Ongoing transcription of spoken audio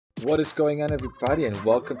What is going on, everybody, and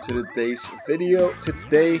welcome to today's video.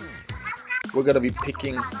 Today we're gonna be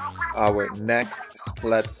picking our next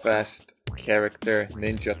Splatfest character,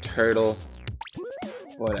 Ninja Turtle,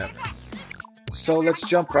 whatever. So let's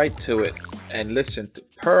jump right to it and listen to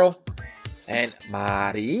Pearl and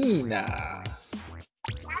Marina.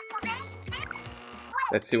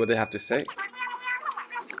 Let's see what they have to say.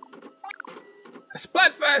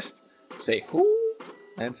 Splatfest! Say who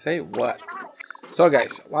and say what. So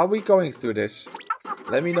guys, while we're going through this,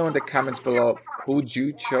 let me know in the comments below who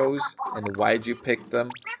you chose and why did you pick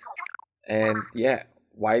them. And yeah,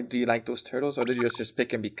 why do you like those turtles? Or did you just pick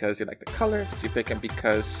them because you like the color? Did you pick them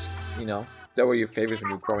because, you know, they were your favorites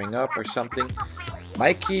when you were growing up or something?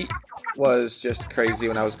 Mikey was just crazy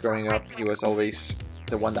when I was growing up. He was always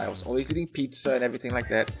the one that I was always eating pizza and everything like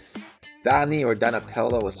that. Donnie or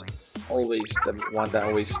Donatello was always the one that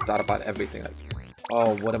always thought about everything. Like,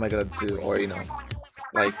 oh, what am I gonna do? Or, you know,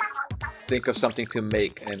 like think of something to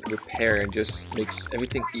make and repair and just makes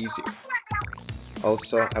everything easy.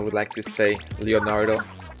 Also, I would like to say, Leonardo,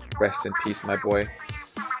 rest in peace, my boy.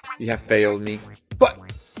 You have failed me. But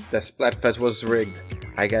the Splatfest was rigged.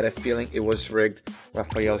 I got a feeling it was rigged.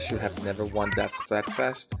 Raphael should have never won that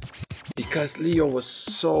Splatfest because Leo was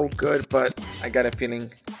so good, but I got a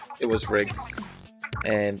feeling it was rigged.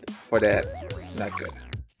 And for that, not good.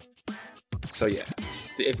 So yeah,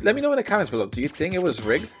 let me know in the comments below. Do you think it was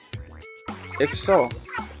rigged? If so,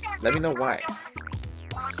 let me know why.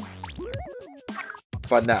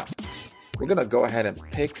 But now, we're gonna go ahead and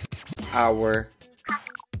pick our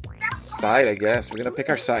side, I guess. We're gonna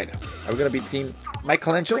pick our side. Are we gonna be Team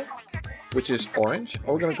Michelangelo, which is orange?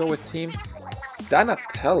 Or we're gonna go with Team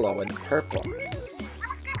Donatello in purple?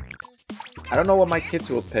 I don't know what my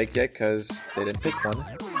kids will pick yet because they didn't pick one.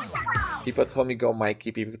 People told me go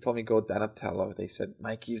Mikey, people told me go Donatello. They said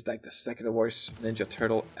Mikey's like the second worst Ninja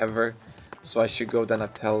Turtle ever, so I should go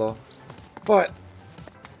Donatello. But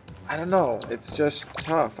I don't know, it's just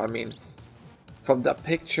tough. I mean, from the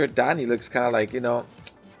picture, Donnie looks kind of like, you know,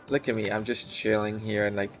 look at me, I'm just chilling here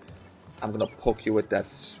and like, I'm gonna poke you with that,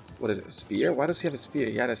 what is it, spear? Why does he have a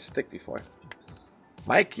spear? He had a stick before.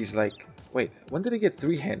 Mikey's like, wait, when did he get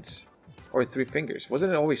 3 hands? Or 3 fingers?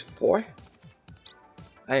 Wasn't it always 4?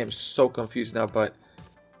 I am so confused now, but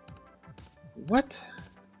what?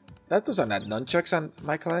 Those are not nunchucks on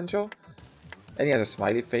Michelangelo? And he has a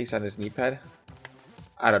smiley face on his knee pad?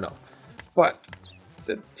 I don't know. But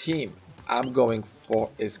the team I'm going for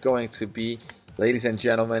is going to be, ladies and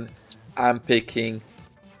gentlemen, I'm picking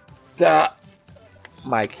the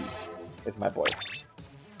Mikey. It's my boy.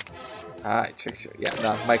 Alright, trick you. Yeah,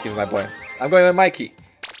 no, Mikey's my boy. I'm going with Mikey.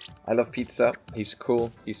 I love pizza. He's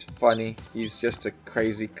cool. He's funny. He's just a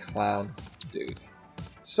crazy clown dude.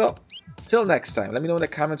 So, till next time, let me know in the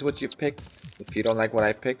comments what you picked. If you don't like what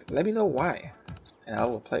I picked, let me know why. And I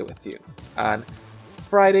will play with you on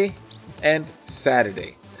Friday and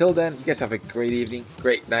Saturday. Till then, you guys have a great evening,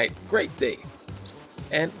 great night, great day.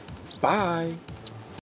 And bye.